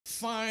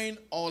find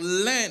or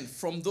learn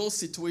from those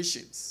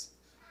situations.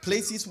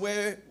 Places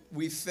where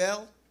we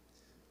fell,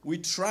 we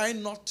try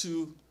not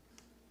to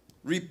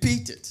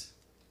repeat it.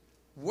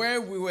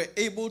 Where we were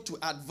able to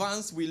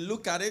advance, we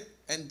look at it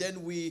and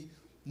then we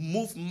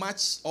move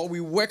much, or we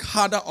work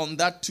harder on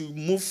that to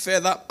move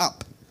further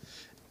up.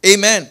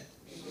 Amen.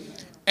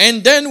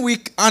 And then we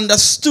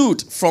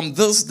understood from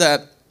this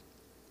that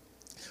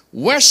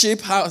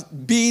worship has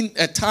been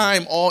a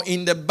time, or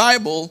in the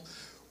Bible,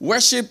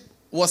 worship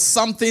was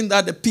something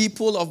that the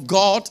people of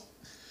God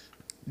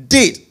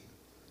did.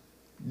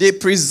 They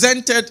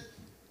presented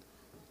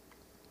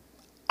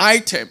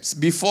items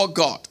before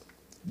God,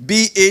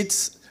 be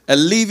it a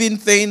living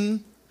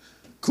thing,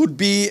 could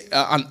be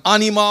an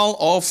animal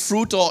or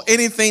fruit or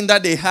anything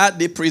that they had,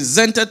 they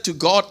presented to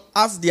God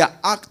as their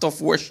act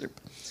of worship.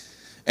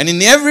 And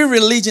in every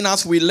religion,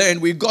 as we learn,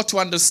 we got to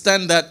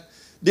understand that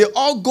they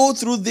all go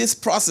through this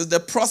process, the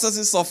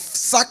processes of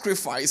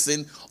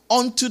sacrificing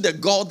unto the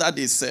God that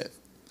they serve.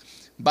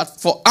 But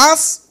for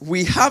us,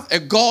 we have a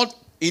God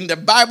in the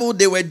Bible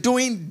they were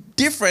doing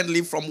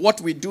differently from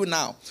what we do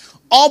now.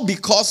 All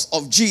because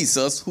of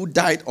Jesus who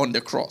died on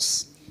the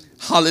cross.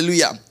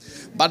 Hallelujah.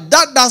 But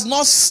that does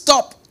not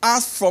stop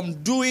us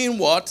from doing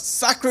what?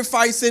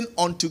 Sacrificing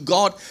unto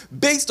God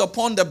based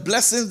upon the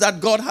blessings that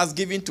God has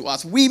given to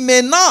us. We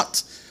may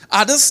not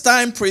at this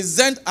time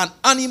present an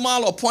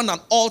animal upon an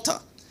altar.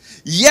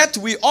 Yet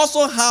we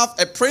also have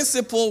a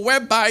principle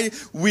whereby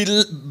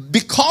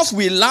because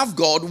we love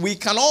God, we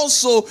can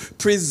also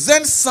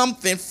present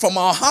something from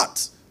our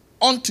heart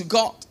unto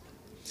God.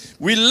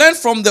 We learned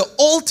from the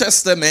Old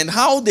Testament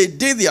how they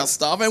did their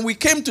stuff, and we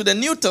came to the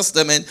New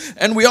Testament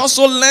and we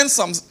also learned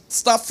some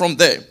stuff from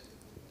there.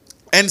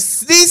 And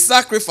these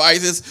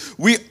sacrifices,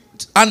 we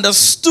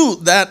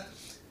understood that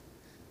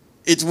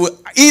it will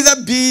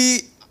either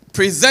be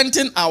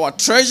presenting our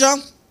treasure,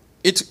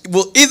 it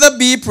will either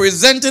be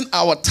presenting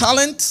our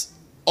talent,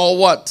 or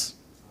what?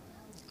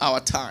 Our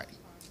time.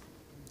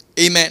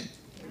 Amen.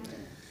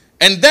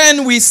 And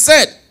then we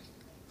said,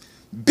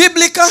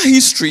 biblical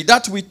history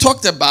that we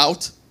talked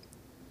about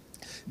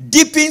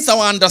deepens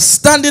our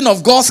understanding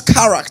of God's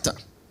character.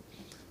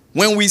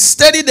 When we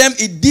study them,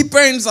 it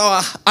deepens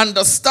our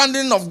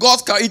understanding of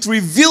God's character. It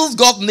reveals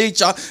God's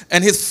nature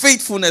and his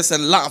faithfulness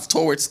and love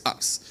towards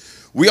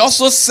us. We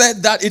also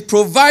said that it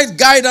provides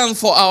guidance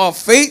for our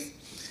faith.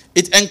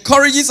 It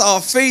encourages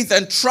our faith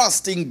and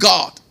trust in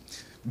God.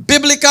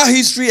 Biblical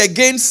history,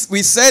 again,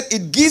 we said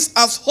it gives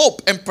us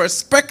hope and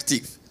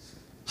perspective.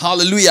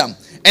 Hallelujah.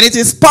 And it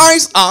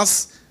inspires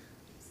us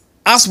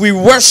as we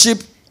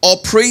worship or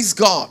praise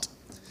God.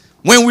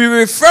 When we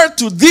refer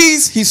to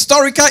these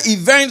historical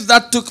events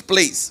that took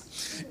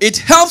place, it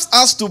helps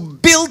us to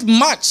build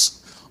much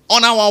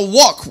on our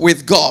walk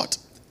with God.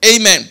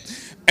 Amen.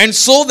 And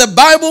so the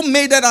Bible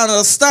made us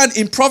understand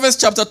in Proverbs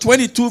chapter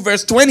 22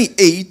 verse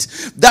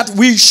 28 that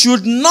we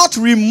should not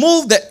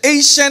remove the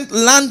ancient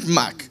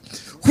landmark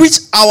which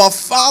our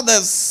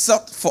fathers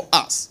set for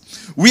us.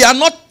 We are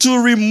not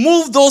to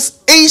remove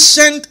those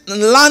ancient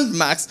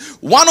landmarks.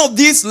 One of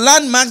these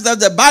landmarks that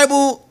the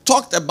Bible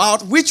talked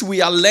about, which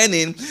we are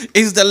learning,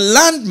 is the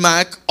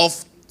landmark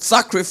of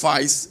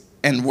sacrifice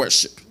and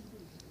worship.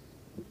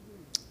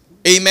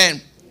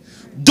 Amen.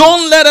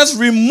 Don't let us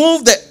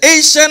remove the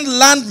ancient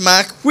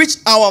landmark which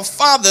our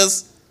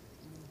fathers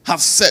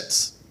have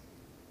set.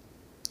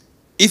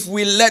 If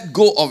we let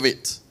go of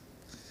it,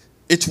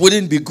 it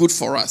wouldn't be good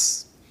for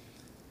us.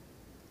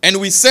 And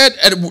we said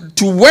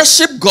to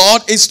worship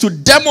God is to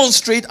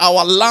demonstrate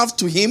our love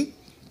to him.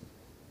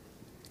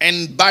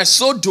 And by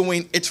so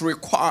doing, it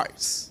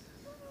requires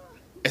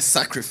a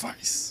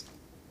sacrifice.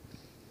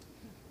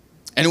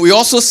 And we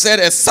also said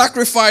a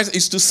sacrifice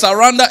is to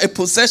surrender a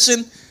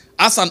possession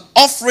as an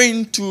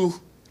offering to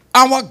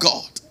our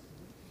God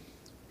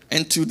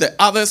and to the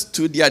others,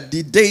 to their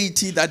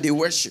deity that they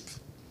worship.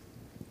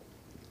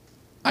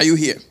 Are you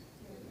here?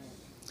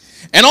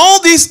 And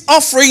all these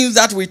offerings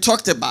that we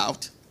talked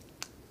about,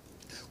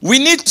 we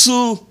need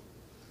to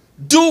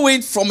do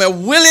it from a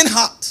willing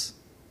heart.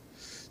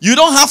 You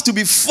don't have to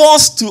be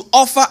forced to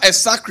offer a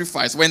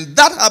sacrifice. When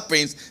that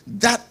happens,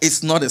 that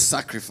is not a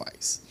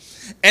sacrifice.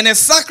 And a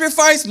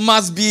sacrifice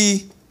must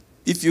be,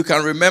 if you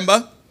can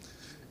remember,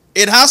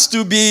 it has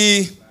to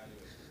be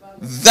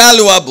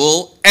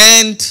valuable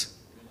and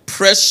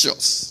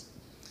precious.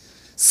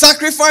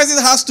 Sacrifices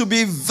has to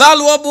be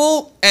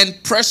valuable and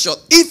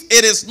precious. If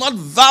it is not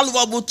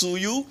valuable to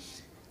you,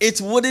 it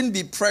wouldn't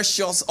be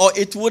precious, or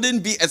it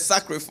wouldn't be a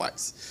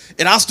sacrifice.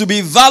 It has to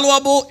be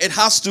valuable, it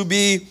has to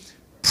be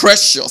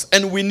precious,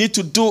 and we need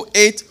to do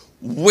it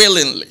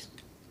willingly.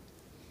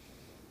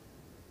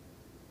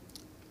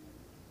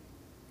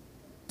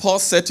 Paul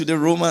said to the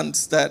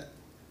Romans that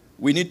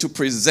we need to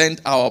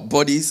present our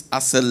bodies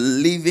as a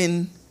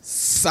living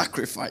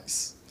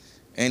sacrifice.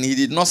 And he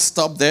did not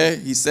stop there.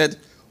 He said,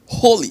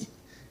 holy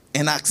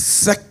and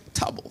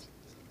acceptable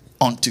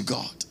unto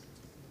God.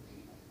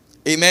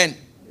 Amen.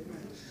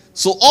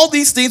 So all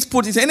these things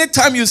put it.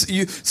 Anytime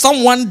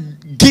someone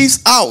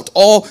gives out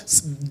or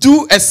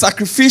do a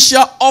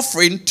sacrificial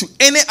offering to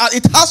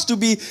it has to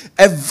be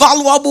a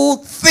valuable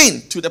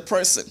thing to the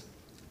person.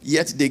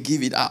 Yet they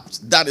give it out.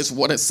 That is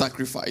what a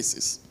sacrifice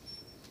is.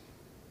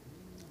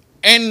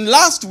 And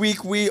last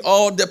week,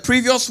 the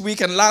previous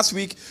week and last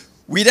week,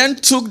 we then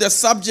took the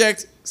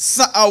subject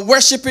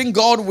worshiping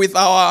God with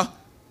our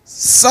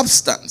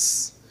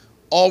substance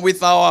or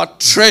with our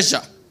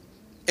treasure.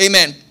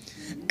 Amen.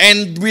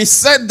 And we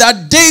said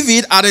that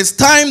David, at his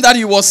time that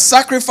he was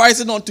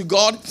sacrificing unto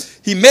God,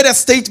 he made a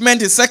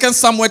statement in 2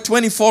 Samuel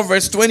 24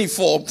 verse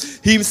 24.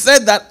 He said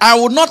that I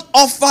will not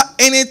offer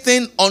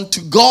anything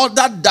unto God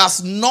that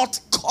does not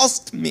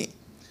cost me.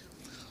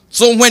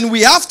 So when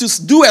we have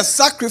to do a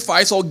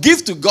sacrifice or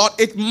give to God,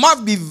 it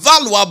must be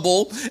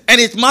valuable and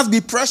it must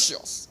be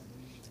precious.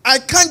 I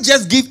can't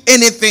just give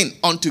anything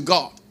unto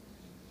God.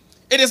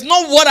 It is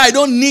not what I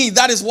don't need,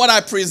 that is what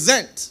I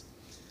present.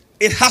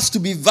 It has to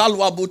be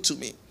valuable to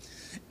me.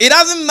 It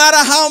doesn't matter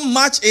how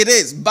much it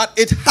is, but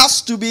it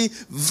has to be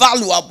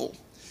valuable.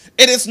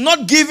 It is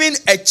not giving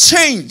a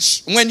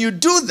change. When you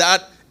do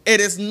that, it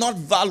is not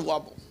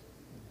valuable.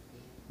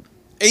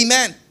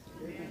 Amen.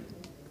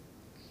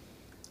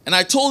 And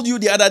I told you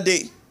the other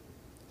day,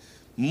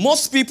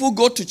 most people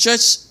go to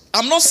church.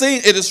 I'm not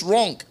saying it is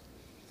wrong.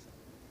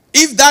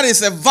 If that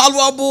is a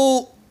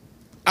valuable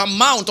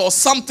amount or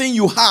something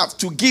you have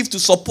to give to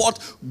support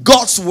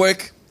God's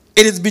work,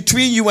 it is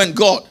between you and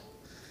God.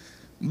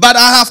 But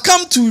I have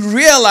come to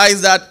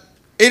realize that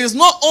it is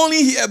not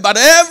only here, but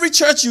every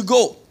church you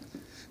go,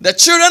 the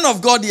children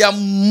of God, their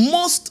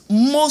most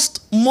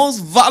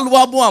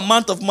valuable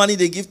amount of money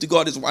they give to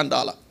God is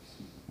 $1.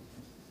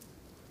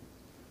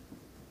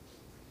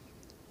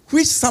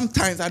 Which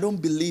sometimes I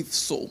don't believe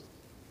so.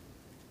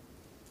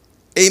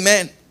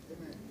 Amen.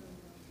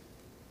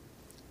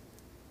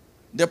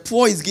 The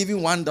poor is giving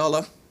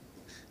 $1.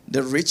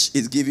 The rich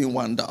is giving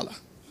 $1.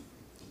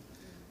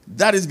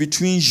 That is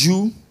between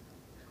you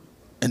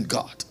and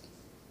God.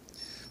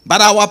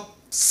 But our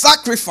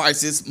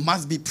sacrifices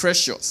must be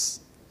precious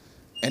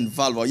and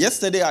valuable.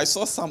 Yesterday I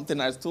saw something.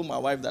 I told my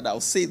wife that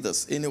I'll say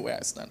this anywhere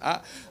I stand.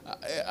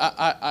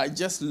 I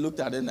just looked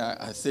at it and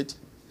I said,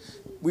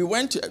 we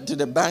went to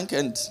the bank,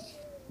 and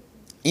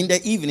in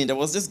the evening there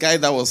was this guy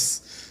that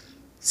was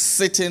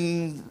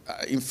sitting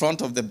in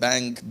front of the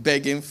bank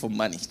begging for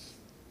money.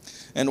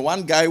 And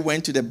one guy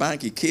went to the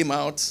bank, he came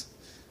out,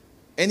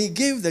 and he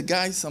gave the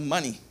guy some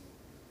money.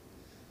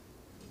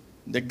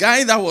 The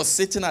guy that was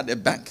sitting at the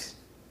bank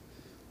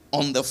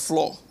on the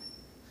floor,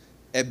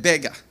 a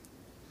beggar,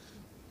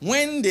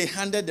 when they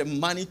handed the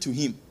money to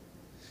him,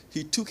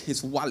 he took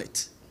his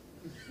wallet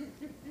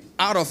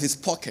out of his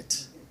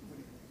pocket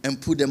and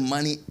put the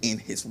money in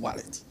his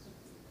wallet.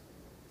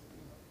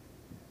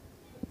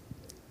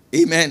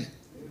 Amen.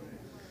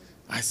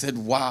 I said,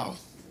 wow.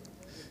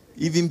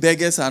 Even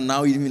beggars are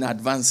now even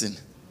advancing.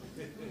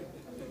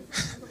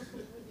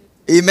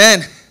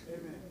 Amen.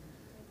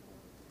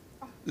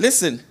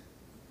 Listen,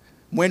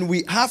 when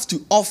we have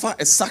to offer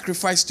a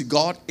sacrifice to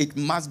God, it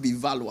must be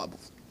valuable.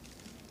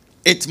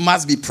 It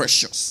must be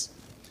precious.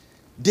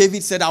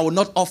 David said, I will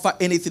not offer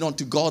anything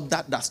unto God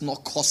that does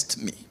not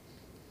cost me.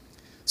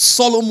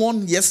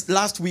 Solomon, yes,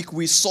 last week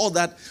we saw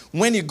that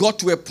when he got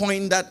to a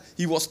point that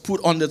he was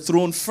put on the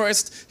throne,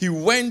 first he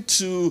went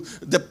to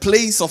the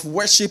place of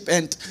worship,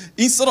 and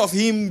instead of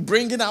him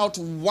bringing out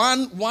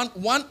one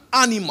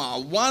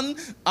animal, one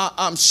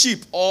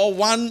sheep or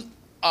one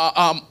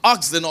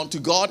oxen unto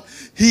God,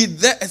 he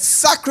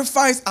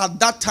sacrificed at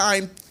that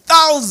time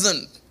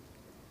 1,000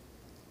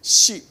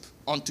 sheep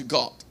unto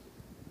God.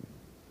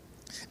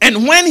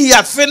 And when he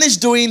had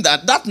finished doing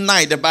that, that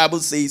night the Bible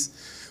says,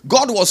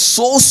 God was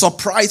so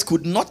surprised,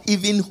 could not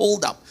even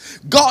hold up.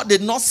 God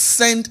did not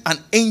send an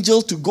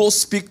angel to go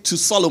speak to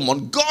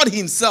Solomon. God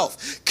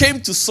himself came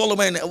to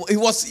Solomon. He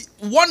was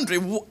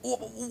wondering,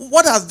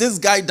 what has this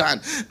guy done?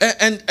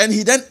 And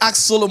he then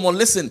asked Solomon,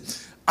 listen,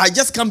 I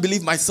just can't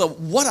believe myself.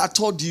 What at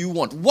all do you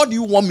want? What do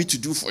you want me to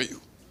do for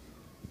you?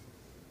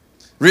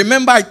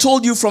 Remember, I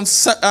told you from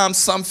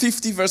Psalm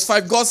 50 verse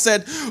 5, God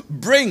said,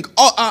 bring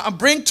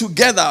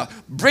together,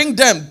 bring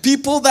them,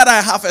 people that I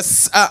have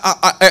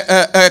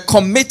a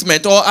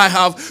commitment, or I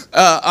have,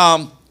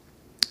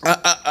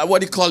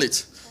 what do you call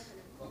it?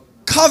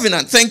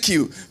 Covenant, thank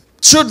you.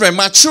 Children,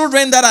 my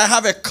children that I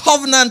have a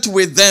covenant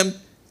with them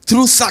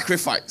through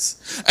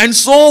sacrifice. And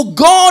so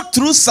God,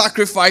 through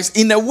sacrifice,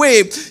 in a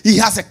way, he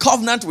has a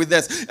covenant with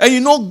us. And you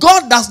know,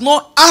 God does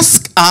not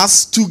ask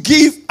us to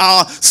give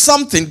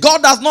something.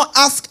 God does not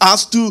ask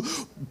us to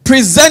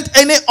present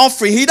any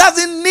offering. He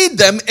doesn't need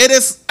them. It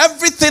is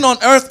everything on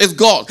earth is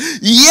God.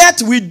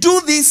 Yet we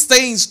do these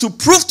things to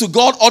prove to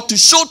God or to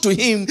show to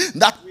him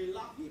that we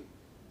love him.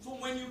 So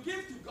when you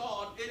give to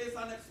God, it is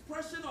an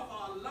expression of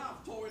our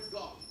love towards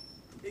God.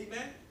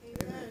 Amen?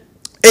 Amen.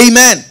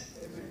 Amen.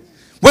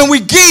 When we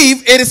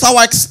give, it is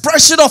our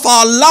expression of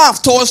our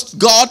love towards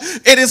God.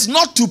 It is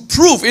not to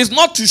prove, it's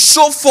not to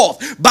show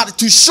forth, but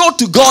to show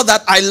to God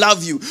that I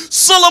love you.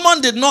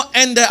 Solomon did not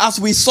end there as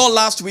we saw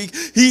last week.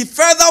 He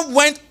further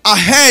went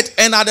ahead,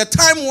 and at the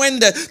time when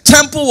the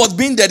temple was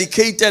being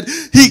dedicated,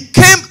 he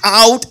came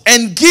out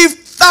and gave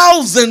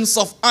thousands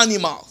of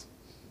animals.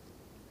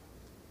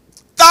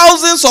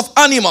 Thousands of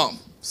animals.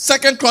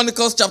 2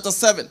 Chronicles chapter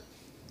 7.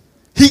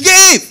 He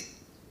gave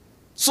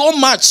so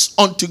much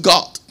unto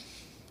God.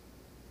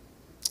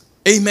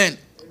 Amen.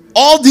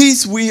 All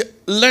these we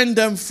learn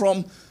them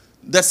from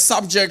the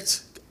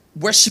subject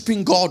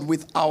worshiping God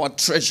with our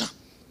treasure.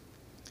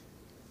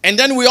 And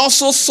then we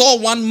also saw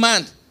one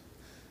man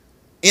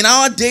in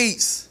our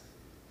days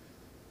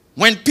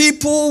when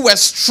people were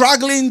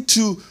struggling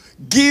to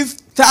give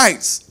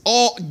tithes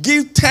or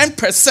give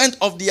 10%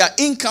 of their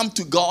income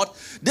to God.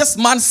 This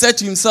man said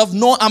to himself,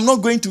 no, I'm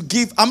not going to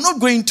give. I'm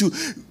not going to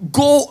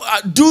go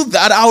do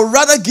that. I would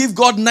rather give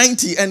God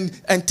 90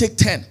 and take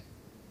 10.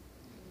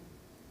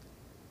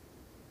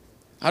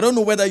 I don't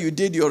know whether you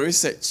did your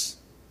research.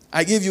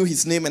 I gave you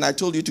his name and I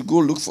told you to go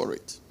look for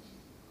it.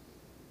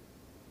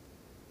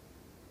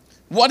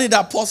 What did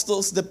the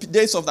apostles, the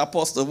days of the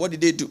apostles, what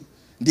did they do?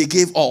 They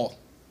gave all.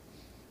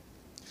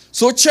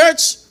 So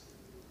church,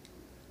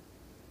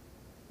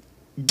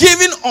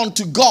 giving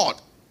unto God,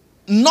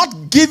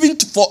 not giving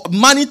for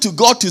money to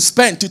God to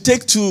spend, to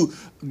take to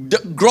the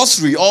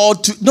grocery or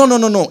to,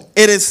 no.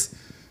 It is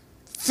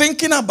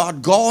thinking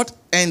about God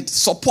and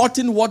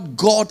supporting what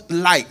God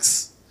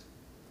likes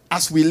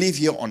as we live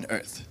here on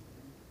earth.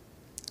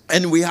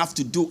 And we have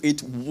to do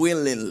it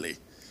willingly.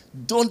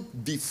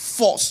 Don't be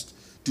forced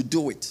to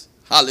do it.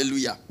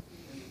 Hallelujah.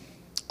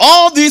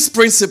 All these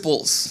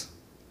principles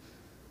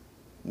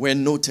were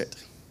noted.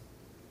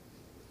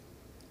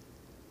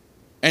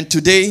 And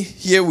today,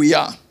 here we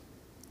are.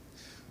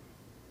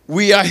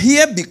 We are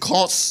here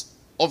because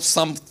of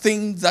some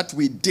things that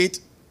we did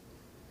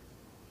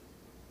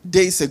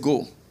days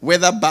ago,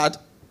 whether bad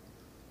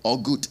or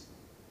good.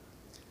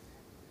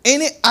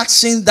 Any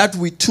action that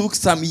we took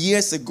some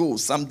years ago,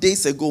 some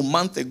days ago,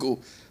 month ago,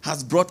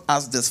 has brought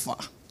us this far.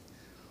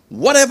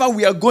 Whatever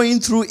we are going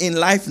through in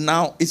life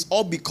now is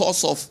all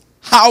because of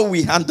how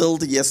we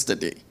handled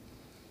yesterday.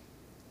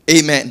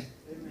 Amen.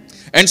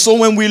 And so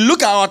when we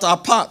look at our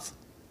path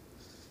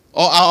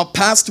or our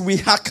past, we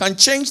can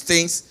change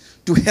things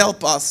to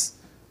help us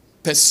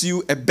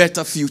pursue a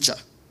better future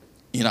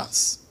in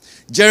us.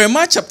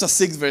 Jeremiah chapter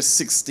 6 verse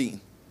 16.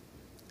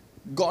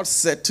 God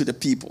said to the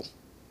people,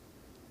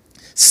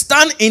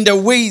 stand in the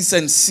ways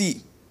and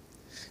see,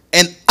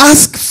 and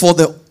ask for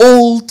the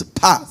old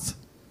path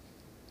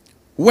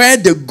where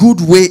the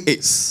good way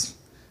is,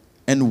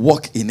 and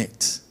walk in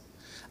it.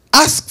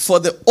 Ask for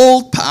the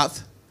old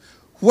path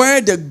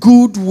where the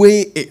good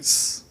way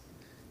is,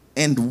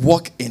 and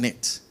walk in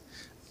it.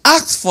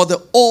 Ask for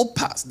the old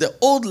path, the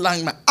old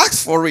landmark.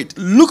 Ask for it,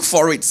 look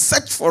for it,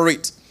 search for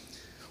it,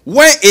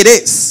 where it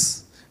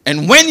is.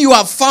 And when you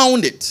have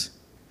found it,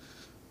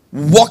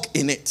 walk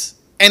in it.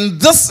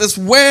 And this is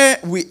where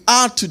we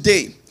are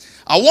today.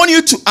 I want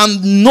you to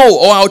know,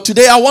 or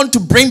today I want to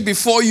bring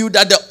before you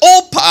that the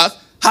old path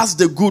has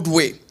the good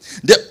way.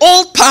 The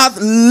old path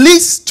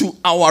leads to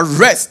our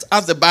rest,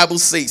 as the Bible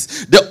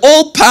says. The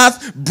old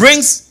path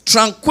brings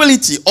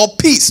tranquility or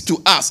peace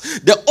to us.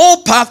 The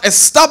old path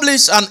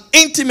established an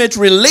intimate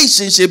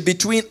relationship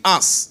between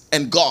us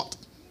and God.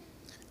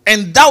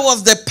 And that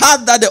was the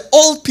path that the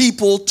old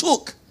people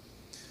took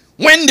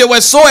when they were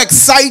so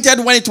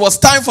excited when it was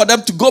time for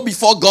them to go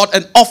before God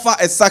and offer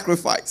a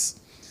sacrifice.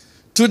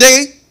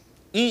 Today,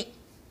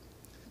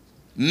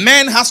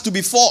 man has to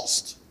be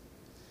forced.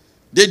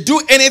 They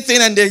do anything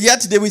and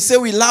yet they will say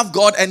we love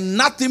God, and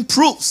nothing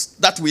proves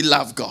that we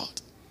love God.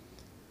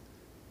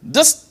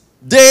 This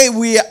day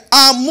we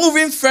are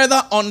moving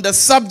further on the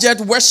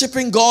subject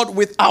worshiping God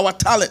with our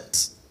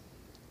talent.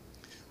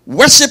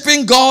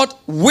 Worshiping God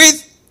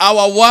with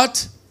our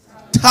what?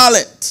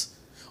 Talent.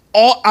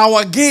 Or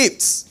our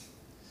gifts.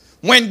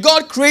 When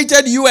God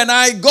created you and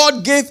I,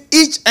 God gave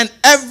each and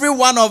every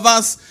one of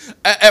us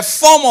a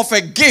form of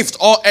a gift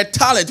or a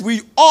talent.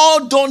 We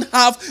all don't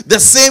have the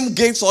same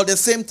gifts or the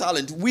same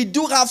talent. We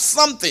do have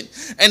something.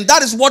 And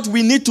that is what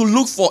we need to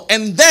look for.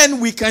 And then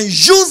we can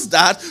use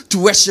that to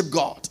worship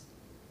God.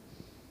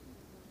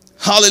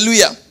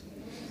 Hallelujah.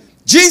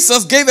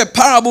 Jesus gave a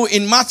parable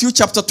in Matthew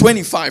chapter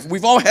 25.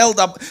 We've all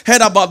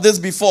heard about this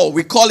before.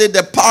 We call it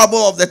the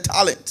parable of the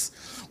talents,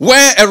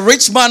 where a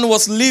rich man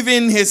was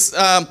leaving his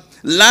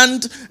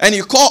land, and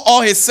he called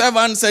all his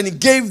servants and he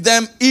gave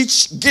them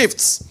each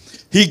gifts.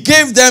 He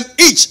gave them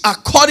each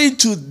according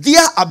to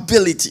their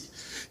ability.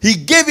 He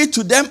gave it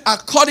to them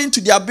according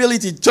to their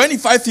ability.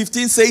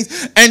 25:15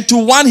 says, and to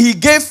one he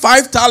gave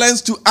 5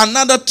 talents, to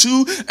another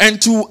 2,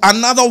 and to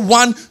another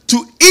 1,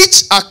 to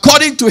each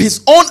according to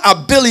his own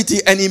ability.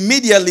 And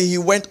immediately he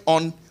went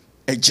on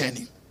a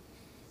journey.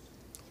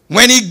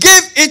 When he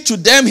gave it to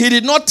them, he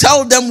did not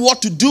tell them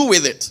what to do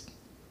with it.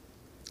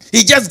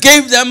 He just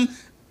gave them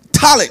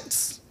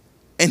talents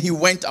and he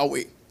went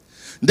away.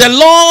 The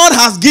Lord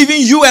has given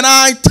you and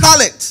I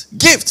talent,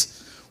 gift.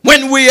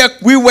 When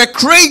we were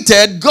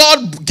created,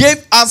 God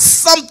gave us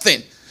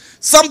something.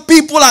 Some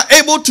people are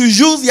able to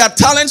use their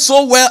talent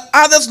so well,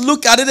 others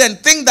look at it and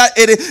think that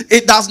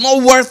it does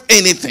not worth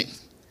anything.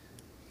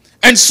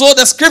 And so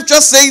the scripture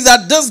says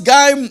that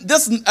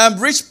this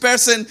rich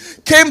person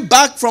came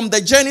back from the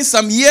journey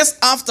some years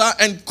after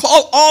and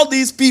called all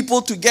these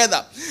people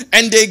together.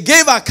 And they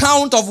gave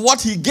account of what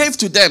he gave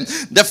to them.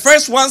 The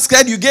first one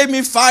said, you gave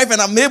me 5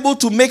 and I'm able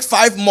to make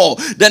 5 more.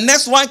 The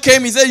next one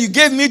came, he said, you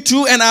gave me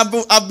 2 and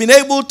I've been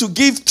able to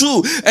give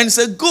 2. And he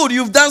said, good,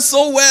 you've done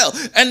so well.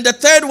 And the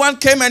third one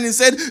came and he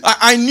said,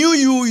 I knew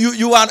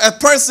you are a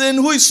person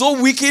who is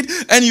so wicked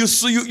and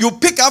you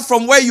pick up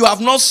from where you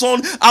have not sown.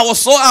 I was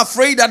so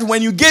afraid that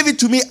when you gave it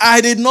to me,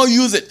 I did not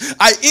use it.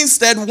 I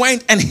instead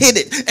went and hid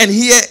it. And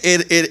here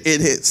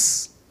it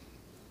is.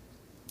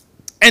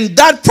 And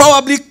that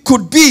probably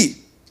could be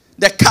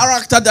the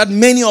character that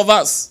many of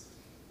us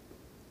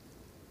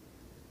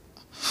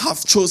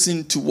have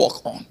chosen to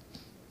walk on.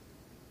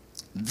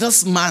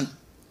 This man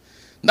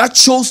that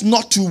chose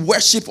not to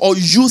worship or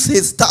use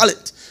his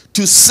talent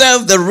to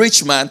serve the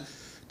rich man,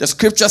 the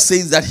scripture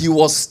says that he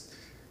was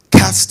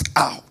cast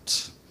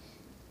out.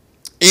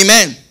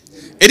 Amen.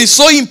 It is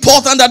so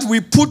important that we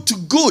put to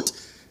good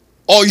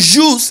or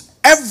use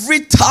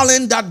every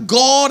talent that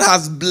God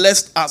has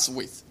blessed us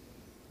with.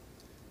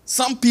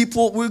 Some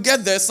people, we'll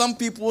get there, some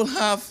people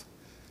have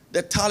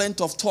the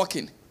talent of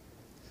talking.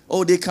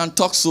 Oh, they can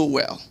talk so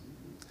well.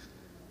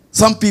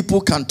 Some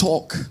people can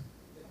talk.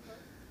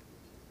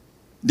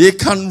 They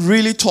can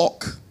really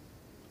talk.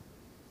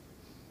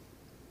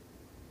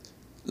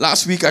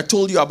 Last week I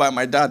told you about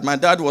my dad. My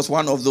dad was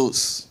one of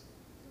those.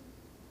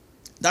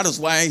 That is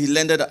why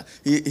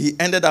he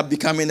ended up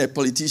becoming a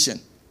politician.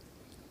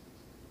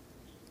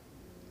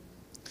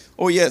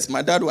 Oh yes,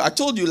 my dad, I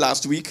told you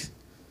last week.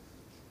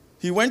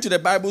 He went to the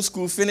Bible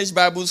school, finished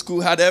Bible school,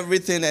 had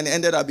everything, and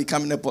ended up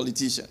becoming a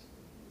politician.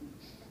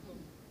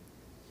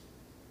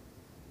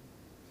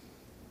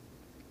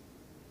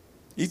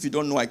 If you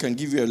don't know, I can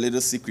give you a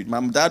little secret.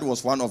 My dad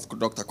was one of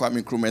Dr.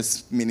 Kwame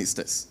Nkrumah's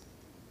ministers.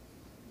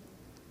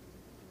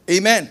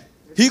 Amen.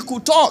 He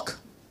could talk.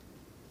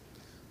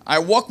 I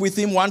walked with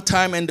him one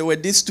time, and there were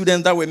these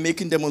students that were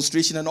making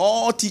demonstration, and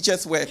all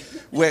teachers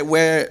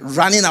were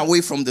running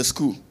away from the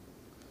school.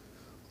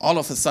 All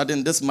of a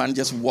sudden, this man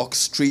just walked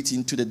straight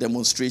into the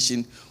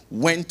demonstration,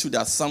 went to the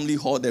assembly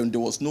hall, then there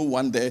was no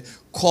one there,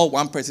 called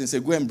one person and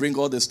said, go and bring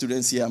all the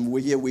students here.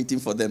 We're here waiting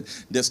for them.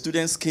 The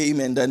students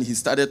came, and then he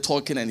started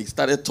talking, and he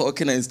started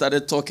talking, and he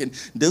started talking.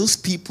 Those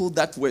people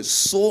that were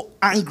so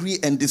angry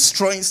and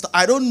destroying stuff,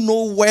 I don't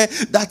know where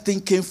that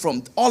thing came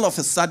from. All of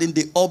a sudden,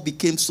 they all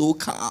became so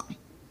calm.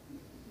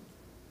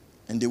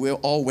 And they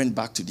all went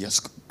back to their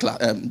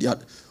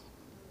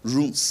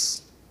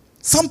rooms.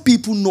 Some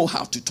people know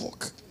how to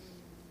talk.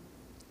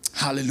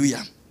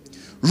 Hallelujah.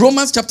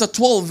 Romans chapter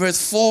 12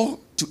 verse 4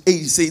 to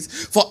 8 says,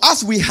 for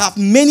us we have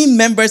many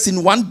members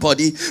in one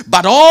body,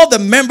 but all the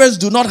members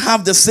do not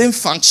have the same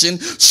function.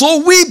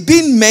 So we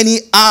being many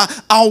are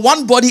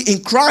one body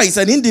in Christ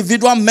and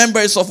individual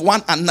members of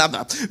one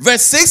another.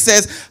 Verse 6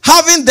 says,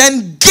 having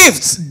then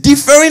gifts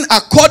differing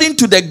according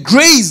to the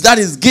grace that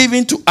is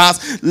given to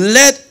us,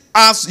 let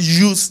us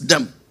use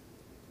them.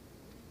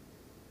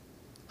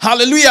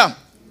 Hallelujah.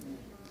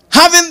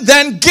 Having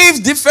then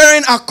gifts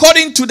differing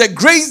according to the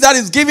grace that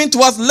is given to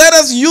us, let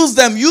us use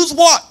them. Use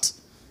what?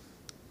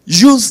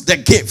 Use the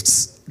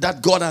gifts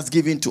that God has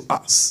given to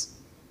us.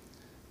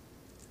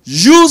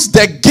 Use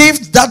the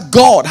gift that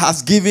God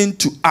has given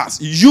to us.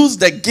 Use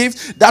the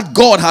gift that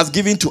God has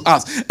given to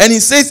us. And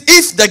he says,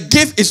 if the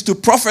gift is to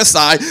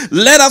prophesy,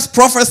 let us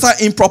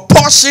prophesy in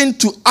proportion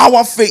to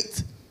our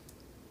faith.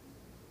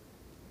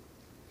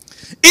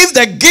 If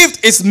the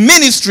gift is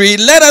ministry,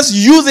 let us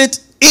use it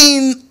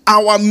in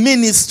our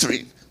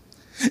ministry.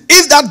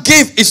 If that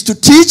gift is to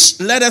teach,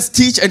 let us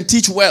teach and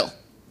teach well.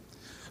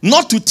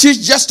 Not to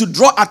teach just to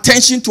draw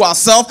attention to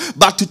ourselves,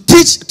 but to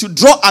teach to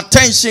draw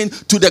attention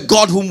to the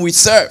God whom we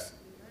serve.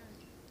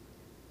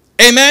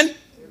 Amen?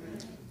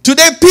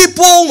 Today,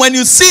 people, when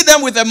you see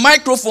them with the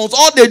microphones,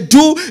 all they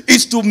do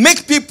is to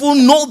make people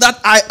know that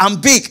I am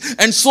big.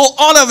 And so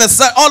all of a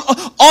sudden,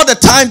 all the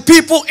time,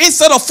 people,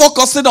 instead of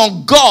focusing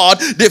on God,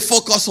 they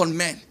focus on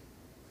men.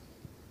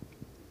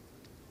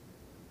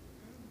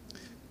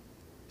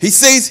 He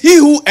says, he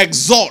who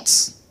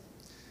exalts,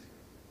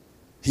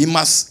 he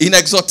must, in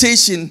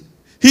exhortation,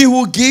 he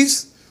who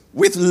gives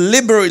with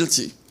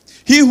liberality,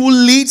 he who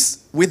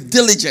leads with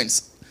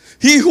diligence,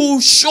 he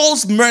who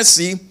shows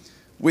mercy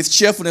with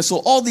cheerfulness. So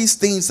all these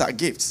things are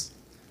gifts.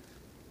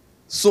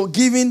 So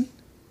giving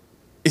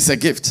is a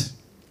gift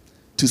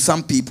to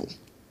some people.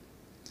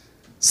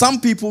 Some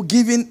people,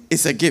 giving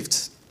is a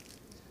gift.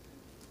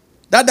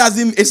 That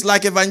doesn't, it's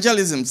like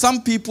evangelism.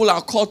 Some people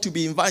are called to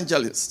be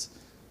evangelists.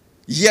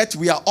 Yet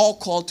we are all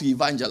called to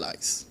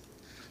evangelize.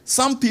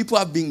 Some people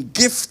have been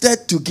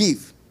gifted to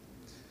give.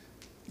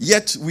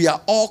 Yet we are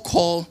all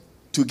called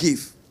to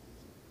give.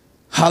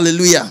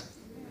 Hallelujah.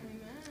 Amen.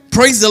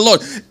 Praise the Lord.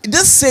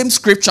 This same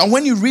scripture,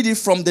 when you read it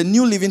from the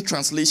New Living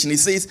Translation, it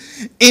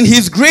says, in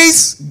his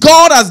grace,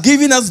 God has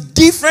given us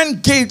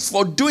different gifts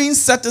for doing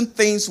certain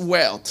things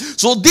well.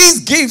 So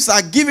these gifts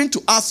are given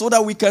to us so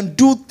that we can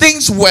do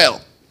things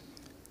well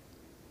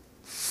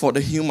for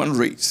the human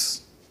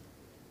race.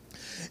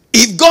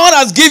 If God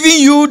has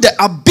given you the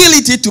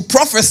ability to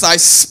prophesy,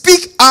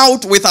 speak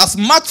out with as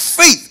much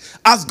faith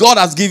as God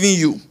has given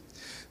you.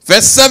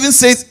 Verse 7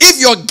 says,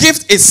 if your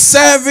gift is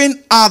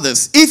serving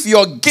others, if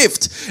your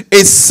gift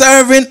is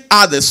serving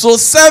others, so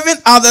serving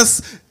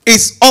others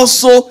is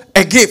also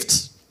a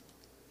gift,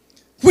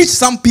 which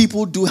some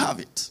people do have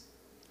it.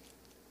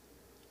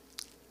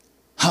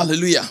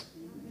 Hallelujah.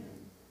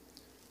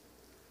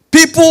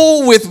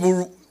 People with,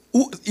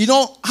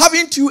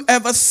 haven't you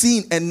ever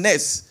seen a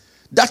nurse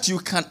that you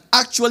can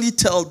actually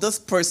tell this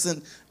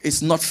person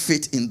is not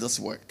fit in this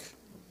work?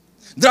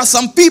 There are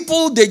some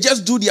people, they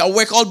just do their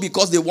work all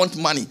because they want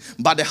money.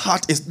 But the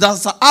heart is,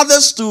 there's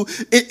others too,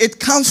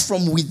 it comes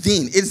from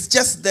within. It's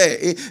just there.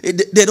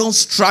 They don't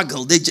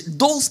struggle.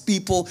 Those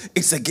people,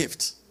 it's a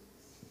gift.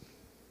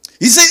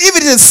 He said, if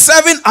it is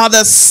serving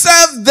others,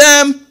 serve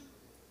them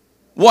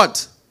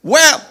what?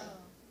 Well.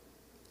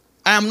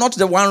 I am not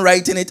the one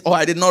writing it, or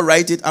I did not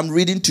write it. I'm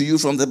reading to you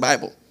from the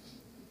Bible.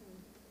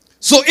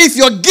 So if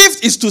your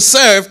gift is to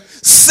serve,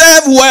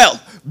 serve well.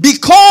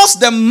 Because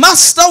the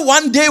master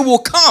one day will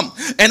come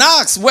and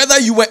ask whether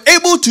you were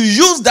able to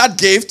use that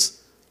gift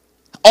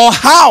or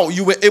how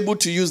you were able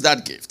to use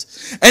that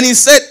gift. And he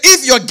said,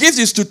 if your gift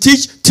is to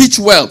teach, teach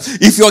well.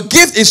 If your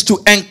gift is to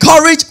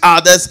encourage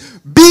others,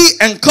 be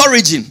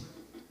encouraging.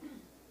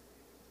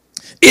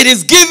 It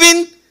is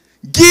giving,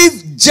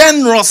 give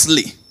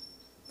generously.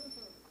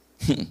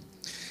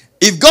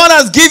 If God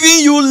has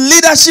given you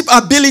leadership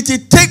ability,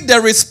 take the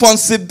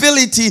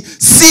responsibility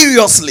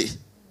seriously.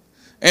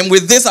 And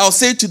with this, I'll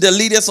say to the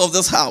leaders of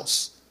this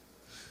house,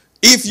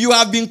 if you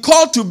have been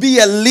called to be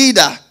a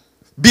leader,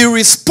 be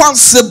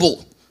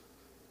responsible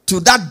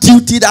to that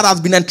duty that has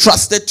been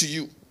entrusted to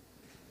you.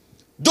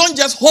 Don't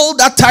just hold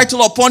that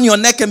title upon your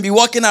neck and be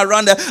walking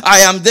around there, I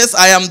am this,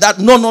 I am that.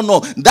 No.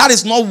 That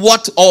is not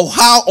what or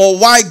how or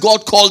why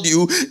God called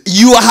you.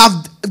 You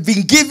have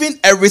been given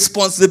a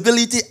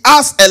responsibility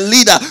as a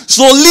leader.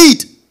 So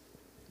lead.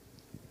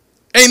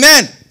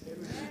 Amen.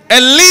 A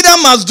leader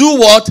must do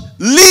what?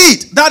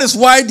 Lead. That is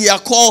why they are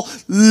called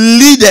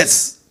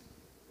leaders.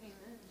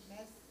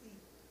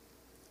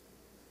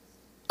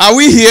 Are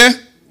we here?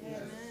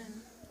 Amen.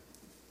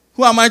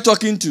 Who am I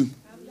talking to?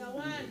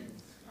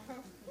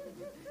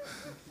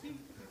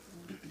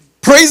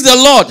 Praise the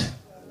Lord.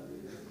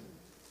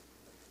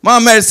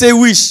 Mama Mary, say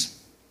wish.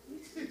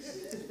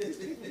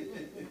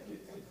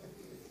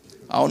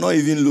 I will not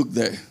even look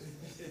there.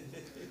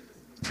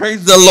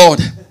 Praise the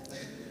Lord.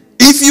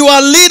 If you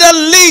are leader,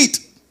 lead.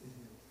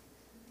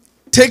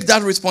 Take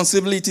that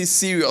responsibility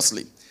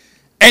seriously.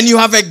 And you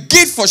have a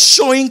gift for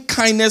showing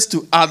kindness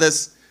to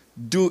others,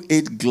 do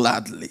it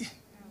gladly.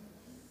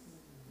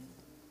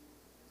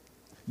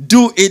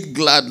 Do it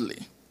gladly.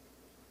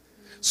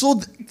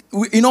 So,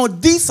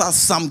 these are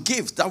some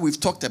gifts that we've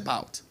talked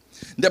about.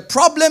 The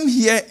problem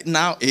here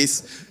now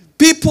is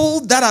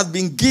people that have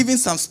been given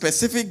some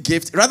specific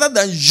gift, rather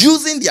than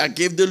using their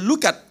gift, they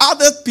look at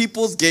other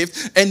people's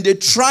gift and they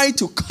try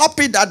to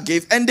copy that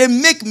gift and they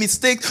make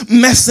mistakes,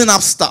 messing up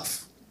stuff.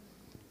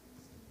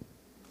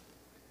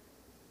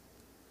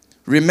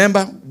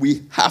 Remember,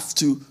 we have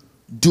to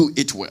do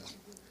it well.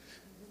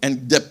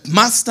 And the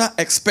master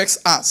expects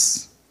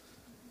us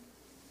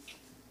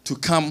to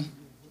come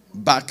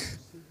back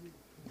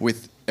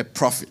with a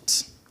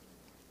profit.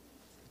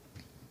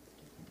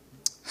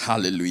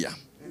 Hallelujah.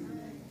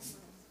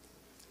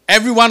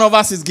 Every one of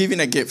us is given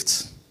a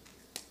gift.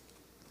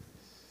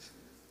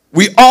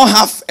 We all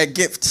have a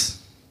gift.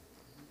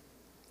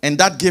 And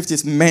that gift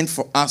is meant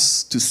for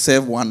us to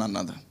serve one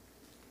another.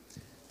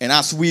 And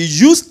as we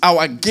use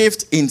our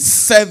gift in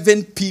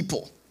serving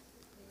people,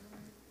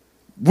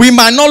 we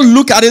might not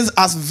look at it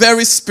as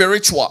very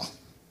spiritual.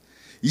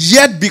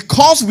 Yet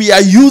because we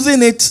are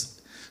using it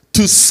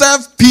to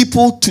serve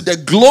people to the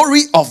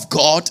glory of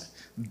God,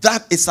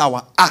 that is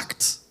our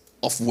act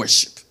of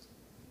worship.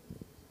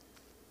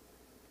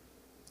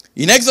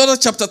 In Exodus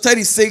chapter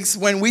 36,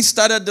 when we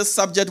started this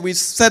subject, we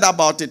said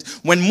about it.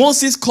 When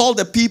Moses called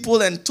the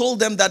people and told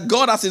them that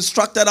God has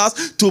instructed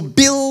us to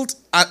build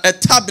a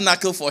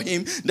tabernacle for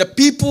him, the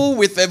people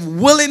with a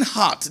willing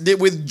heart,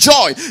 with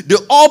joy, they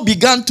all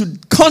began to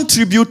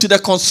contribute to the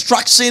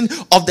construction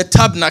of the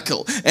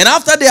tabernacle. And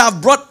after they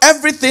have brought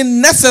everything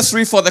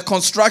necessary for the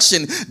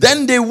construction,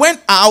 then they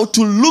went out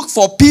to look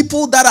for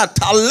people that are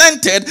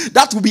talented,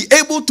 that will be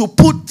able to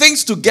put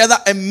things together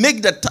and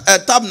make the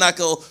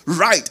tabernacle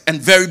right and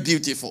very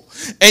beautiful.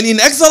 And in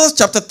Exodus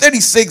chapter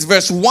 36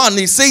 verse 1,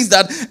 it says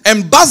that,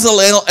 and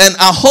Bezalel and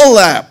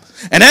Aholiab,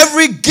 and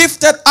every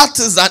gifted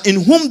artisan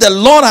in whom the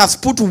Lord has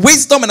put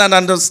wisdom and an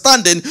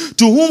understanding,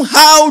 to whom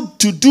how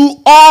to do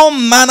all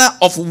manner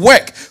of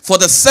work for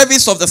the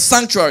service of the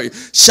sanctuary,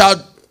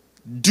 shall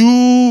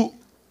do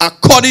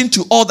according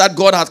to all that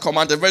God has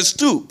commanded. Verse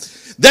 2.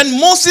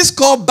 Then Moses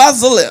called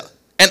Bezalel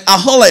and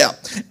Aholiab,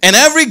 and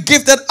every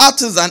gifted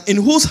artisan in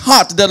whose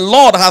heart the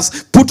Lord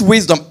has put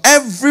wisdom,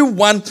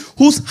 everyone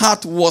whose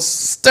heart was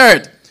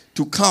stirred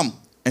to come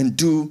and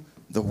do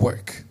the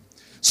work.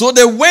 So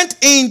they went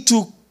in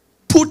to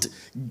put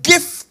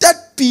gifted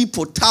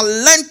people,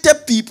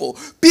 talented people,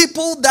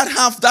 people that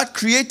have that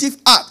creative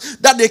art,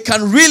 that they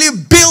can really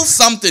build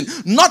something.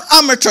 Not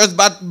amateurs,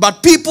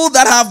 but people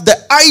that have the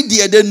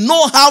idea. They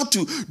know how to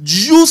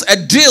use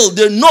a drill.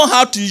 They know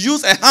how to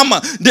use a hammer.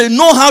 They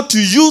know how to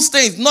use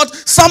things. Not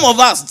some of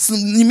us,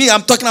 me,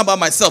 I'm talking about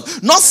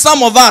myself. Not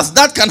some of us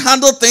that can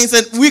handle things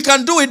and we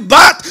can do it,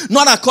 but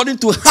not according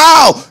to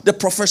how the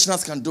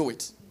professionals can do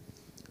it.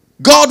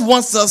 God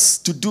wants us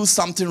to do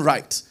something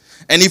right.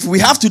 And if we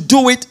have to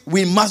do it,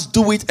 we must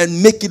do it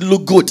and make it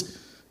look good.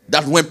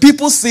 That when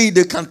people see it,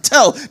 they can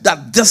tell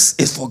that this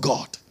is for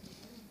God.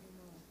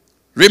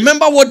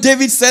 Remember what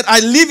David said,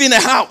 I live in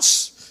a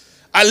house.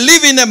 I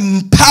live in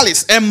a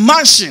palace, a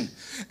mansion,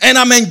 and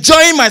I'm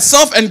enjoying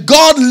myself and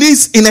God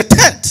lives in a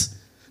tent.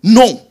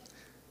 No,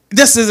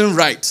 this isn't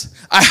right.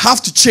 I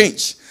have to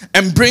change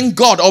and bring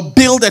God or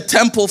build a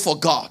temple for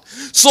God.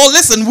 So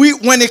listen,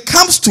 when it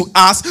comes to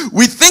us,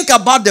 we think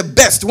about the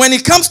best. When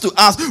it comes to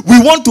us, we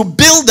want to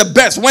build the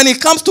best. When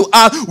it comes to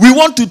us, we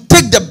want to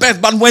take the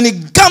best. But when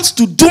it comes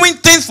to doing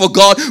things for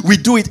God, we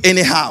do it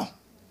anyhow.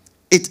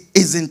 It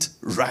isn't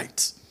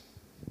right.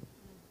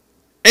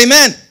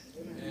 Amen.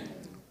 Amen.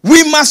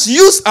 We must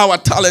use our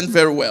talent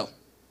very well.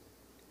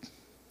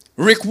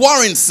 Rick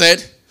Warren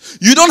said,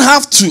 you don't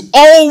have to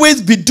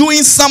always be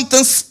doing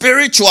something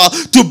spiritual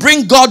to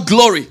bring God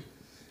glory.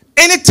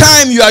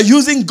 Anytime you are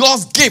using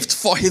God's gift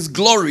for his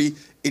glory,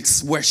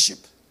 it's worship.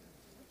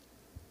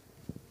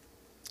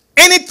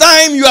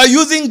 Anytime you are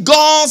using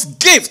God's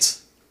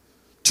gift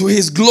to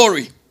his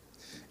glory,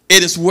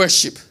 it is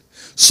worship.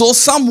 So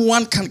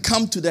someone can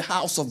come to the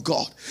house of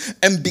God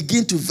and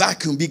begin to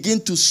vacuum,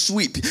 begin to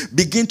sweep,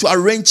 begin to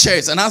arrange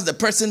chairs. And as the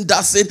person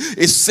does it,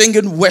 is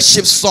singing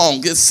worship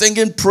song, is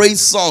singing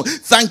praise song,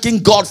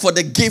 thanking God for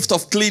the gift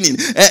of cleaning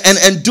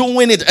and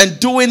doing it and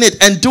doing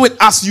it and do it.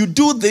 As you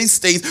do these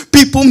things,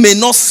 people may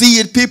not see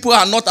it, people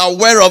are not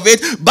aware of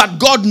it, but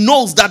God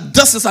knows that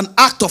this is an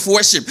act of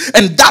worship.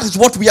 And that is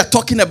what we are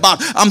talking about.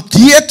 I'm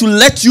here to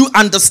let you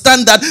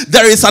understand that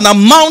there is an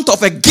amount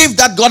of a gift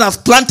that God has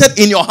planted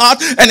in your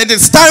heart, and it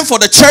is time for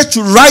the church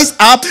to rise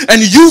up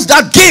and use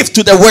that gift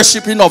to the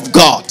worshiping of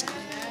God.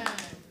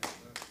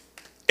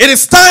 It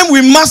is time we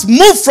must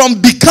move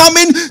from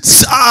becoming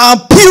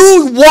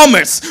pew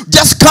warmers.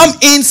 Just come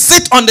in,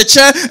 sit on the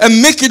chair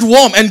and make it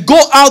warm and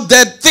go out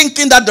there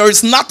thinking that there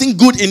is nothing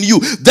good in you.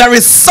 There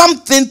is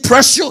something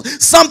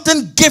precious,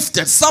 something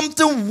gifted,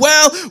 something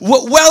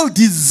well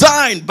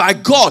designed by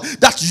God,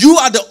 that you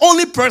are the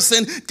only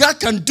person that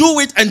can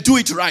do it and do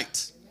it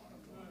right.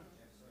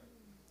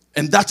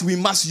 And that we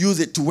must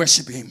use it to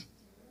worship him.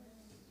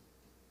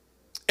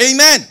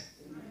 Amen.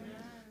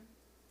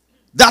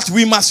 That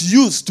we must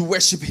use to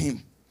worship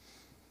him.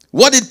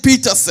 What did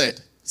Peter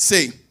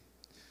say?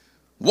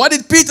 What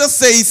did Peter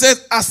say? He said,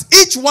 as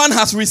each one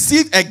has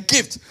received a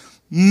gift,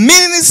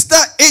 minister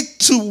it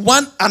to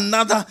one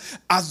another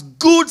as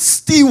good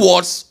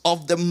stewards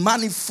of the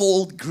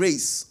manifold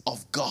grace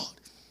of God.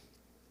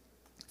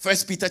 1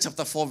 Peter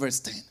chapter 4 verse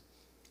 10.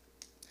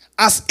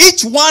 As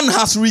each one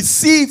has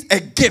received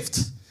a gift,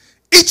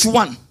 each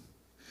one,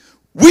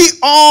 we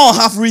all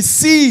have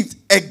received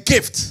a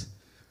gift.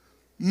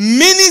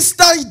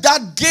 Minister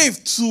that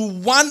gift to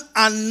one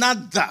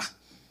another.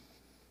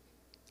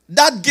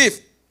 That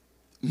gift,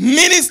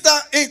 minister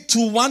it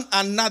to one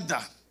another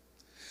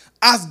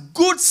as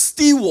good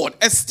steward.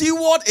 A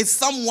steward is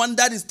someone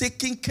that is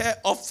taking care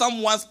of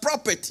someone's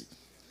property.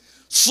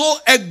 So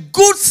a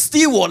good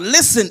steward,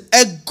 listen,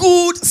 a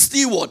good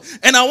steward.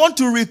 And I want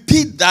to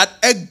repeat that.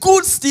 A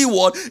good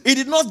steward, it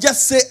did not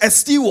just say a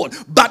steward,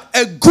 but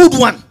a good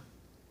one.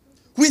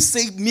 Which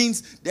say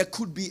means there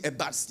could be a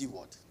bad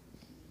steward.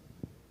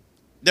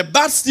 The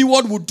bad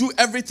steward would do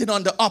everything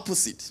on the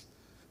opposite.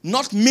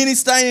 Not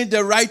ministering in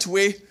the right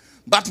way,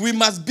 but we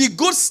must be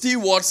good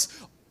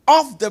stewards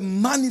of the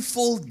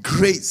manifold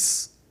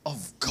grace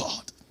of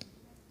God.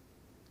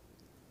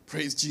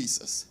 Praise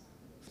Jesus.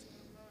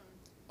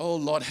 Oh,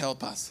 Lord,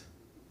 help us.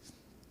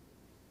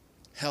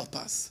 Help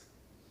us.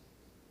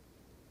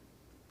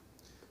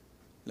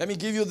 Let me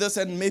give you this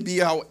and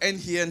maybe I'll end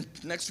here and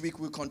next week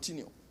we'll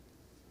continue.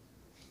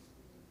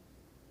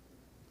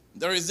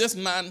 There is this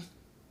man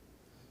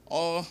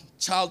or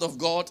child of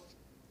God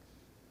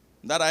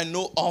that I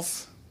know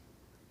of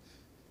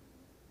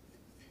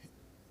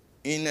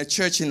in a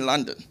church in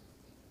London.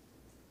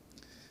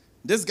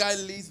 This guy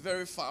lives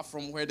very far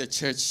from where the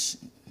church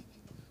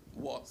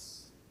was.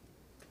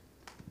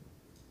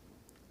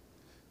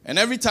 And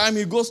every time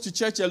he goes to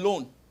church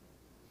alone,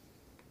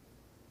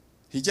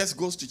 he just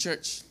goes to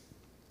church.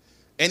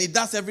 And he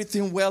does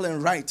everything well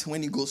and right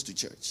when he goes to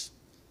church.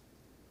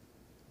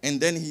 And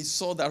then he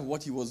saw that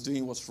what he was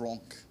doing was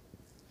wrong.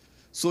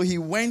 So he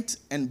went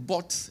and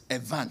bought a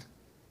van.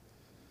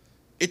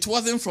 It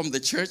wasn't from the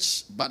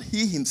church, but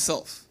he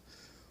himself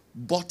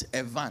bought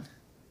a van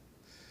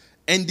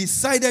and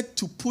decided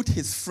to put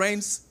his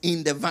friends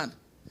in the van.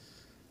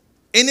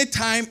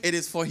 Anytime it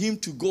is for him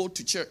to go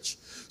to church.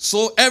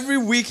 So every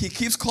week he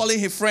keeps calling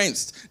his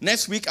friends.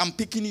 Next week I'm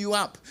picking you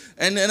up.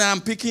 And then I'm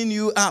picking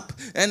you up.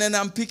 And then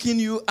I'm picking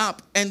you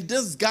up. And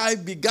this guy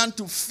began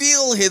to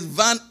fill his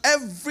van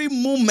every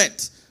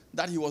moment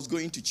that he was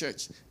going to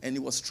church. And he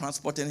was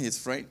transporting his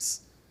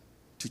friends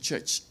to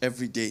church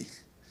every day,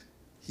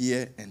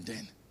 here and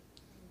then.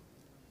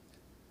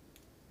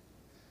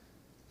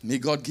 May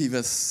God give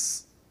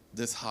us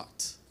this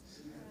heart.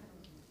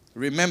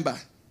 Remember,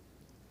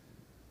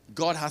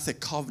 God has a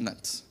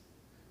covenant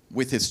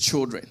with his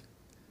children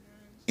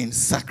in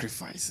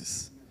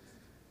sacrifices.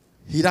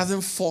 He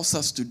doesn't force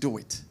us to do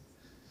it.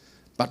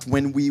 But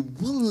when we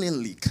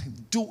willingly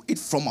do it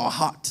from our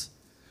heart,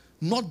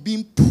 not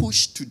being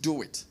pushed to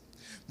do it,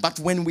 but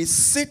when we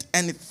sit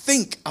and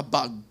think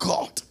about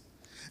God,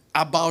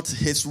 about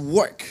his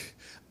work,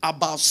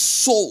 about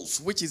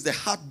souls, which is the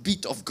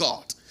heartbeat of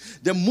God,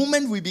 the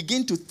moment we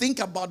begin to think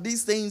about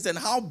these things and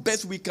how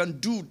best we can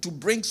do to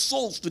bring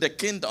souls to the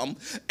kingdom,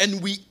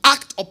 and we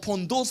act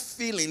upon those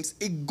feelings,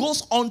 it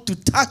goes on to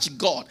touch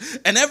God.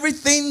 And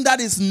everything that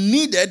is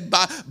needed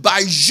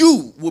by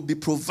you will be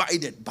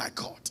provided by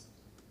God.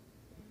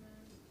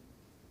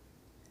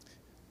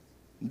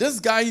 This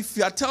guy,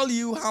 if I tell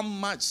you how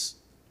much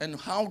and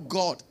how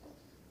God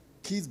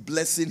keeps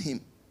blessing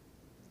him,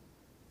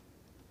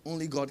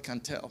 only God can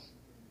tell.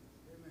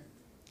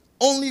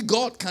 Only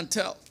God can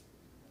tell.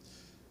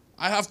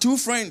 I have two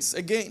friends,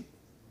 again,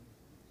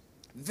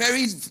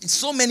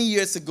 so many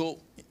years ago,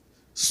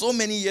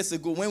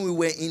 when we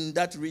were in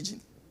that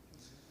region.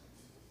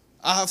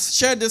 I have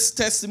shared this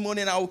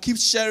testimony and I will keep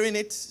sharing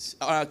it.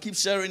 I'll keep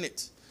sharing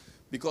it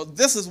because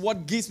this is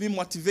what gives me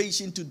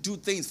motivation to do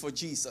things for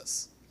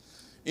Jesus.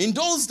 In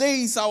those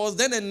days, I was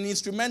then an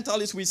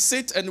instrumentalist. We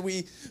sit and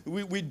we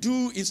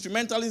do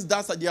instrumentalists,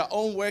 that's their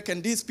own work,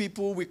 and these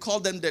people, we call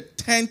them the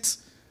tent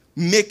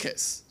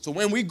makers. So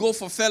when we go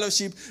for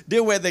fellowship, they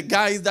were the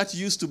guys that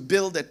used to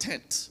build a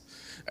tent.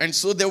 And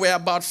so there were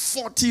about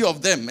 40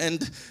 of them.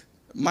 And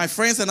my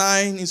friends and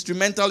I,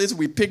 instrumentalists,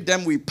 we picked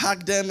them, we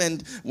packed them,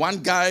 and one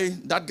guy,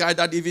 that guy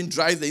that even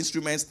drives the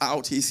instruments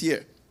out, he's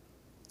here.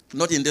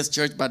 Not in this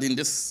church, but in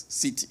this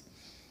city.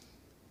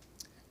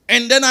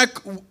 And then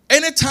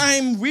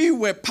anytime we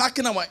were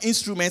packing our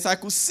instruments, I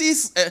could see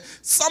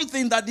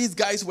something that these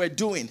guys were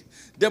doing.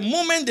 The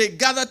moment they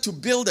gather to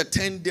build a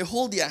tent, they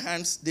hold their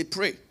hands, they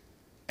pray,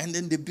 and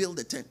then they build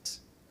the tent.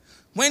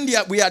 When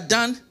we are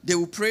done, they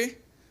will pray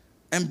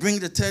and bring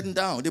the tent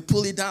down. They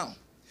pull it down.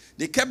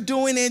 They kept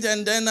doing it,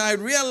 and then I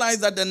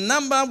realized that the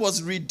number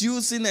was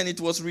reducing, and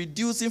it was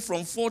reducing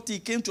from 40.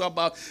 It came to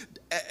about,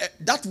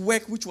 that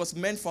work which was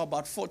meant for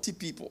about 40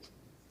 people,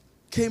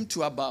 came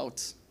to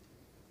about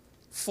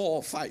 4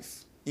 or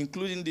 5,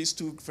 including these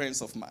two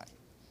friends of mine.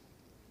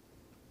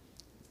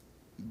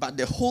 But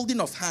the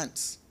holding of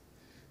hands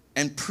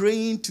and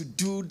praying to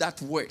do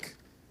that work,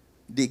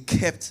 they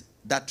kept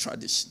that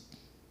tradition.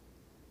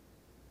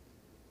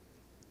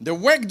 The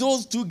work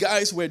those two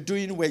guys were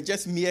doing were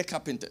just mere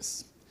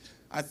carpenters.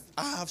 I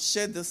have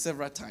shared this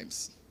several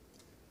times.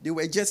 They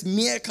were just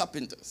mere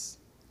carpenters.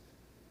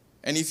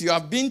 And if you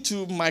have been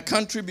to my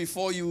country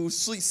before, you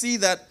see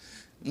that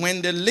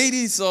when the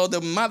ladies or the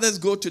mothers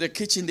go to the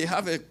kitchen, they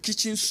have a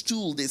kitchen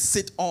stool they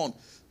sit on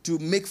to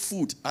make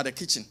food at the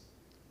kitchen.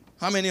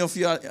 How many of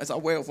you are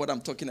aware of what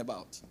I'm talking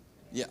about?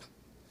 Yeah.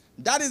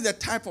 That is the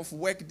type of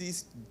work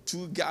these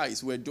two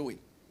guys were doing.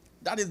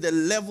 That is the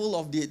level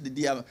of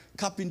their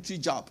carpentry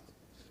job.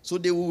 So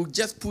they will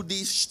just put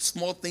these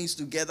small things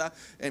together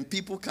and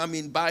people come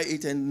in, buy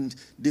it, and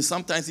they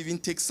sometimes even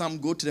take some,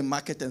 go to the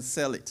market and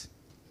sell it.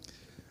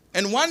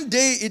 And one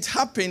day it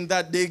happened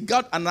that they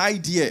got an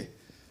idea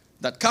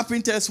that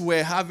carpenters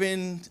were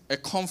having a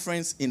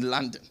conference in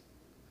London.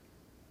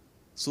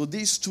 So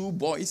these two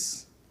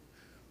boys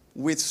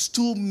with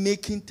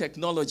stool-making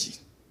technology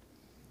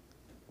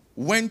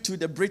went to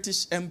the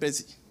British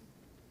Embassy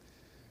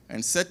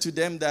and said to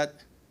them that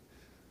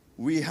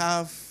we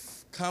have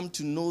come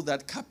to know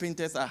that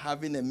carpenters are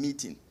having a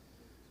meeting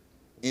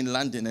in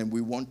London and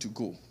we want to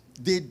go.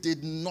 They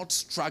did not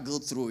struggle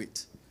through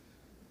it.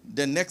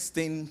 The next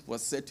thing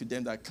was said to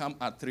them that come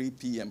at 3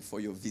 p.m. for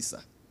your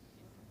visa.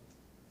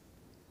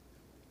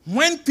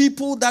 When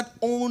people that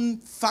own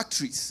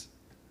factories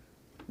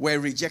were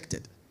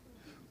rejected,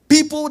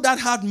 people that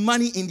had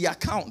money in their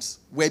accounts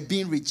were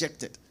being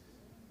rejected.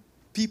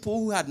 People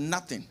who had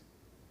nothing,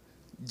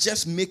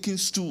 just making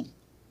stool,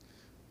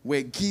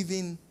 were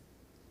given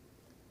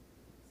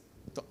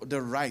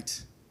the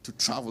right to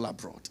travel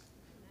abroad.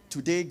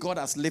 Today, God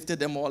has lifted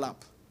them all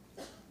up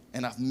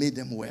and have made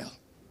them well.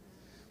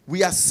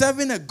 We are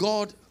serving a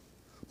God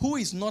who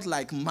is not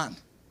like man,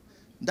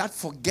 that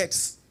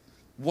forgets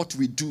what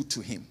we do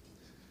to him,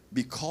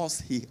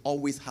 because he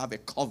always have a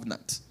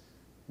covenant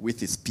with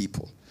his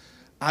people.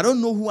 I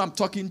don't know who I'm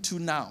talking to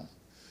now.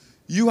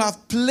 You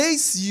have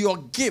placed your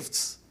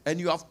gifts and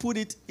you have put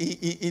it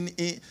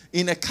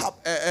in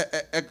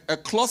a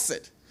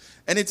closet,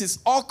 and it is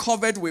all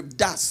covered with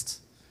dust.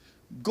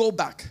 Go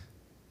back,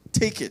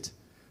 take it,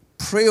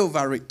 pray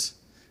over it,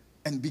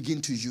 and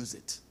begin to use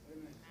it.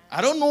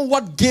 I don't know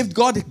what gift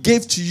God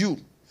gave to you.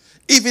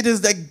 If it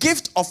is the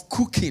gift of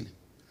cooking,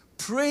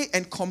 pray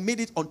and commit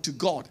it unto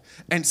God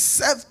and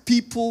serve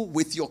people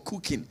with your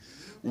cooking.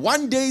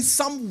 One day,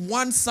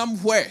 someone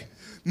somewhere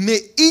may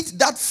eat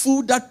that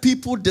food that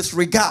people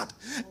disregard.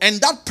 And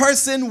that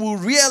person will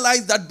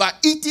realize that by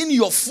eating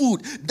your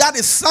food that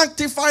is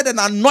sanctified and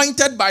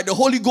anointed by the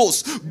Holy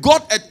Ghost,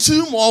 got a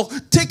tumor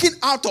taken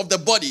out of the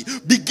body,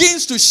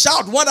 begins to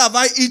shout, "What have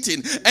I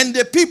eaten?" And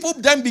the people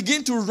then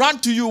begin to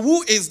run to you.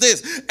 "Who is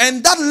this?"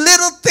 And that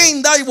little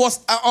thing that was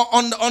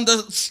on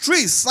the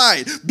street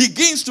side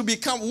begins to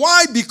become.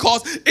 Why?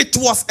 Because it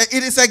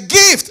is a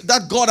gift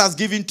that God has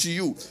given to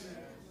you.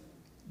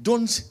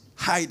 Don't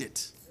hide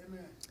it.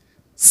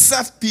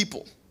 Serve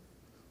people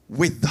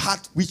with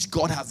that which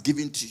God has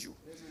given to you.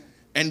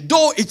 And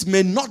though it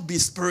may not be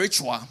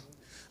spiritual,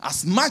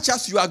 as much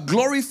as you are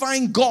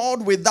glorifying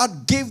God with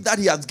that gift that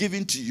He has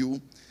given to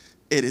you,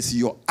 it is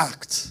your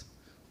act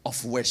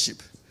of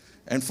worship.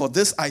 And for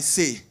this I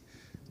say,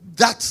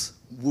 that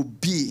will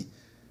be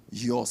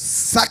your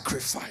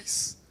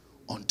sacrifice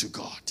unto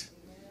God.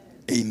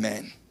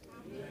 Amen.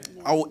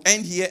 I will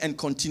end here and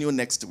continue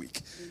next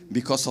week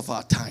because of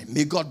our time.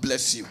 May God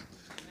bless you.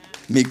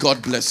 May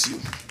God bless you.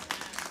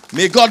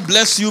 May God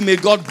bless you. May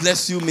God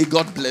bless you. May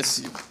God bless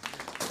you.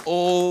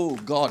 Oh,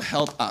 God,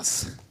 help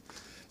us.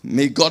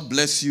 May God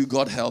bless you.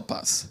 God, help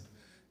us.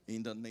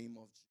 In the name of